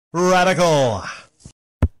Radical.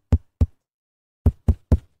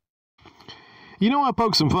 You know, I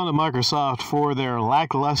poked some fun at Microsoft for their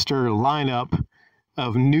lackluster lineup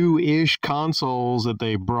of new-ish consoles that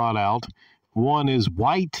they brought out. One is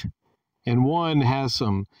white, and one has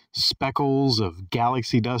some speckles of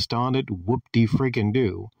galaxy dust on it.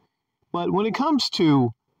 Whoop-de-freaking-do. But when it comes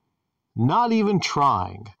to not even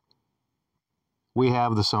trying, we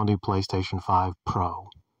have the Sony PlayStation 5 Pro.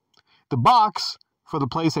 The box for the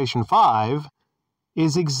PlayStation 5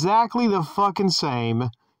 is exactly the fucking same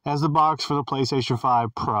as the box for the PlayStation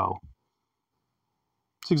 5 Pro.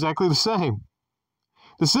 It's exactly the same.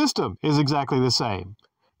 The system is exactly the same.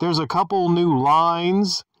 There's a couple new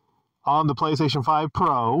lines on the PlayStation 5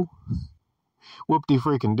 Pro.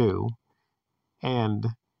 Whoop-de-freaking-do. And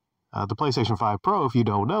the PlayStation 5 Pro, if you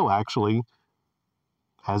don't know, actually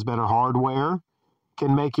has better hardware,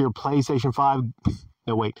 can make your PlayStation 5...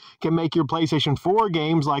 can make your PlayStation 4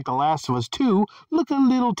 games like The Last of Us 2 look a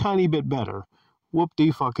little tiny bit better.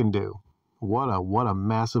 Whoop-de-fucking-do. What a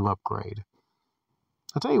massive upgrade.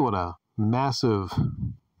 I'll tell you what a massive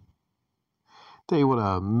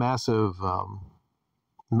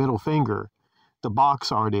middle finger the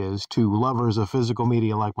box art is to lovers of physical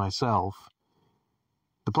media like myself.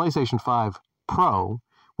 The PlayStation 5 Pro,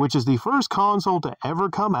 which is the first console to ever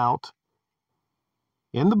come out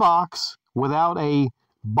in the box without a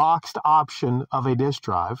boxed option of a disk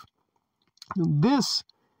drive. This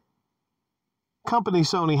company,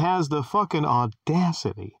 Sony, has the fucking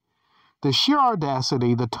audacity, the sheer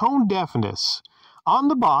audacity, the tone deafness on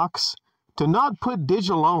the box to not put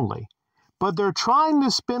digital only, but they're trying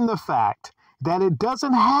to spin the fact that it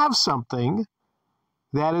doesn't have something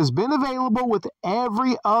that has been available with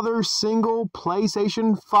every other single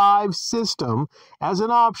PlayStation 5 system as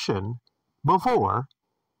an option before.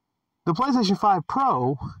 The PlayStation 5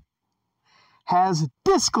 Pro has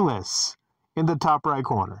diskless in the top right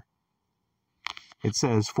corner. It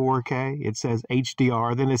says 4K, it says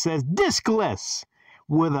HDR, then it says diskless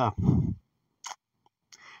with a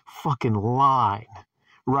fucking line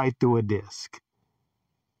right through a disc.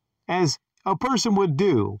 As a person would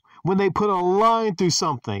do when they put a line through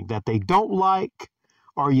something that they don't like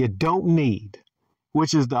or you don't need,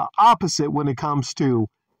 which is the opposite when it comes to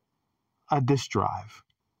a disk drive.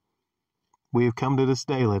 We have come to this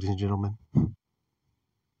day, ladies and gentlemen.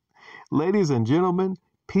 Ladies and gentlemen,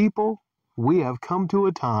 people, we have come to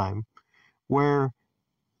a time where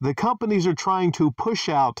the companies are trying to push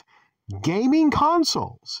out gaming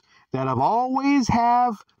consoles that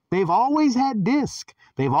they've always had disc.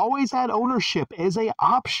 They've always had ownership as an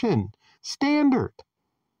option, standard.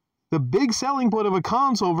 The big selling point of a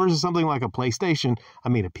console versus something like a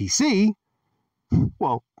PC,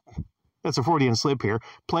 well, that's a Freudian slip here.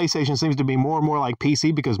 PlayStation seems to be more and more like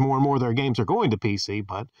PC because more and more of their games are going to PC,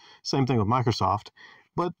 but same thing with Microsoft.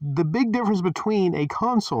 But the big difference between a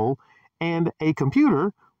console and a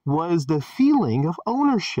computer was the feeling of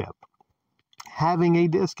ownership. Having a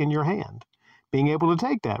disc in your hand. Being able to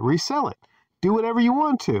take that, resell it, do whatever you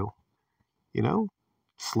want to. You know,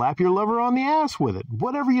 slap your lover on the ass with it.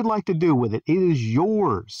 Whatever you'd like to do with it, it is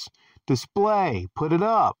yours. Display, put it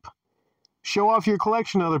up. Show off your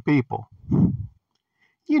collection to other people.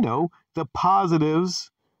 You know, the positives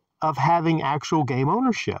of having actual game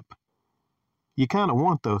ownership. You kind of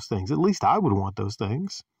want those things. At least I would want those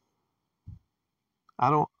things. I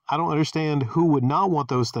don't understand who would not want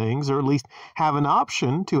those things, or at least have an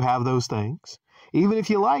option to have those things. Even if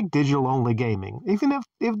you like digital-only gaming, even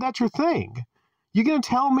if that's your thing. You gonna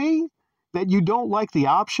tell me that you don't like the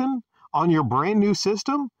option on your brand new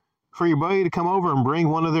system for your buddy to come over and bring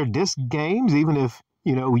one of their disc games, even if,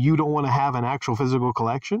 you know, you don't want to have an actual physical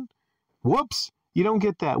collection? Whoops, you don't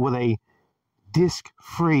get that with a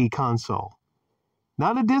disc-free console.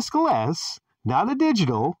 Not a disc-less, not a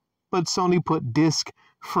digital, but Sony put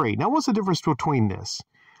disc-free. Now, what's the difference between this?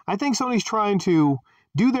 I think Sony's trying to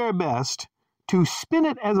do their best to spin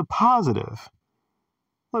it as a positive.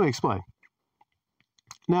 Let me explain.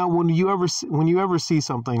 Now, when you ever see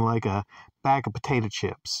something like a bag of potato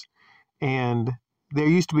chips, and there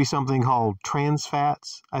used to be something called trans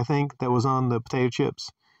fats, I think, that was on the potato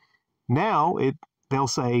chips. Now they'll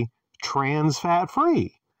say trans fat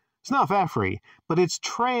free. It's not fat free, but it's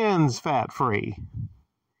trans fat free.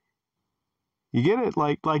 You get it?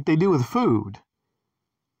 Like they do with food.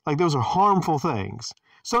 Like those are harmful things.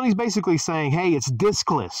 Sony's basically saying, hey, it's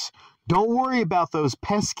diskless. Don't worry about those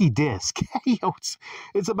pesky discs.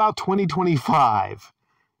 It's about 2025.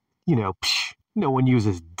 You know, no one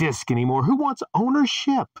uses disc anymore. Who wants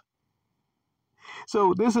ownership?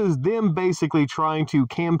 So this is them basically trying to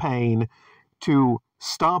campaign to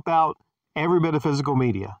stomp out every bit of physical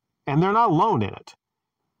media. And they're not alone in it.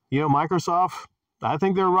 You know, Microsoft, I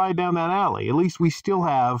think they're right down that alley. At least we still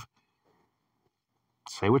have,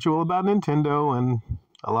 say what you will about Nintendo and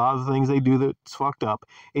a lot of the things they do that's fucked up.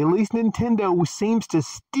 At least Nintendo seems to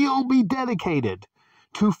still be dedicated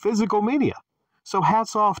to physical media. So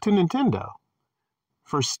hats off to Nintendo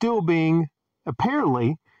for still being,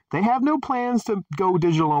 apparently, they have no plans to go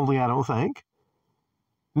digital only, I don't think.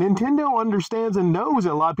 Nintendo understands and knows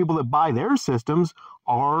that a lot of people that buy their systems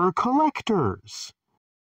are collectors.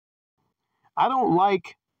 I don't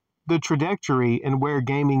like the trajectory and where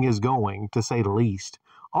gaming is going, to say the least.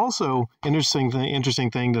 Also, interesting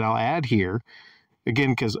thing that I'll add here,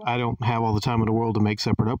 again, because I don't have all the time in the world to make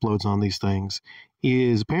separate uploads on these things,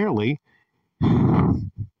 is apparently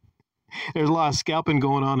there's a lot of scalping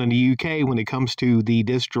going on in the UK when it comes to the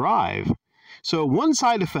disk drive. So one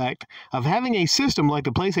side effect of having a system like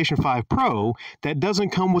the PlayStation 5 Pro that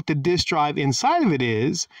doesn't come with the disk drive inside of it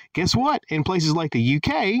is, guess what? In places like the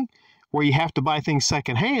UK, where you have to buy things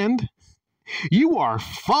secondhand, you are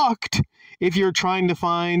fucked if you're trying to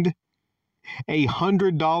find a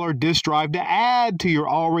 $100 disk drive to add to your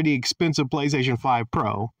already expensive PlayStation 5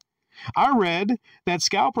 Pro. I read that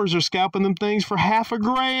scalpers are scalping them things for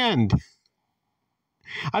 $500,000.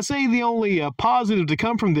 I say the only positive to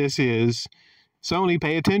come from this is, Sony,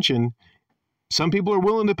 pay attention. Some people are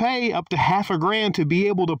willing to pay up to $500,000 to be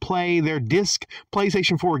able to play their disc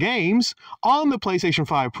PlayStation 4 games on the PlayStation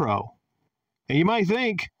 5 Pro. And you might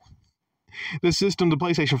think the system, the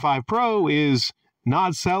PlayStation 5 Pro, is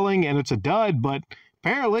not selling and it's a dud, but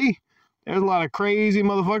apparently there's a lot of crazy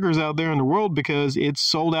motherfuckers out there in the world because it's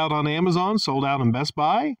sold out on Amazon, sold out on Best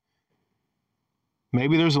Buy.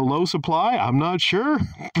 Maybe there's a low supply, I'm not sure,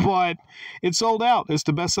 but it's sold out. It's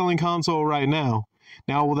the best-selling console right now.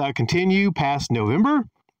 Now, will that continue past November?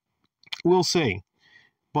 We'll see.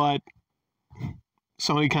 But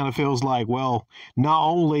Sony kind of feels like, well, not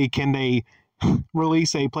only can they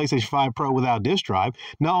release a PlayStation 5 Pro without disk drive,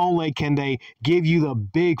 not only can they give you the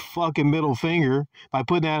big fucking middle finger by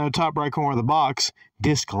putting that in the top right corner of the box,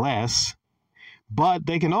 diskless, but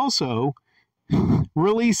they can also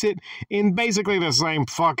release it in basically the same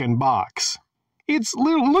fucking box. It's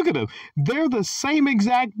literally, look at them. They're the same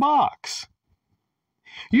exact box.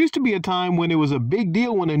 Used to be a time when it was a big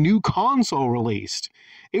deal when a new console released.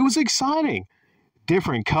 It was exciting.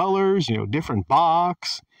 Different colors, different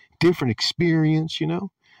box, different experience,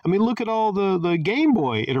 I mean, look at all the Game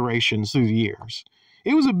Boy iterations through the years.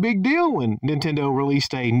 It was a big deal when Nintendo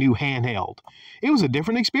released a new handheld. It was a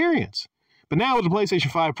different experience. But now with the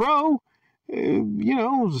PlayStation 5 Pro,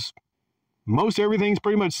 most everything's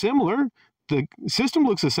pretty much similar. The system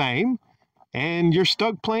looks the same, and you're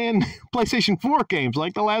stuck playing PlayStation 4 games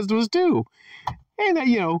like The Last of Us 2.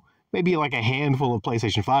 And, maybe like a handful of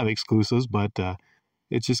PlayStation 5 exclusives, but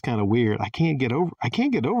it's just kind of weird. I can't get over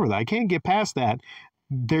that. I can't get past that.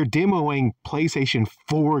 They're demoing PlayStation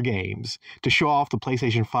 4 games to show off the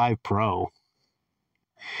PlayStation 5 Pro.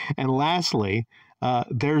 And lastly,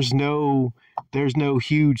 there's no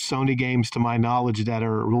huge Sony games to my knowledge that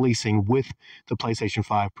are releasing with the PlayStation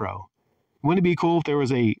 5 Pro. Wouldn't it be cool if there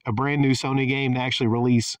was a brand new Sony game to actually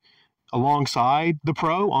release alongside the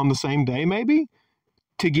Pro on the same day, maybe?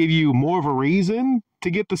 To give you more of a reason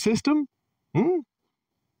to get the system?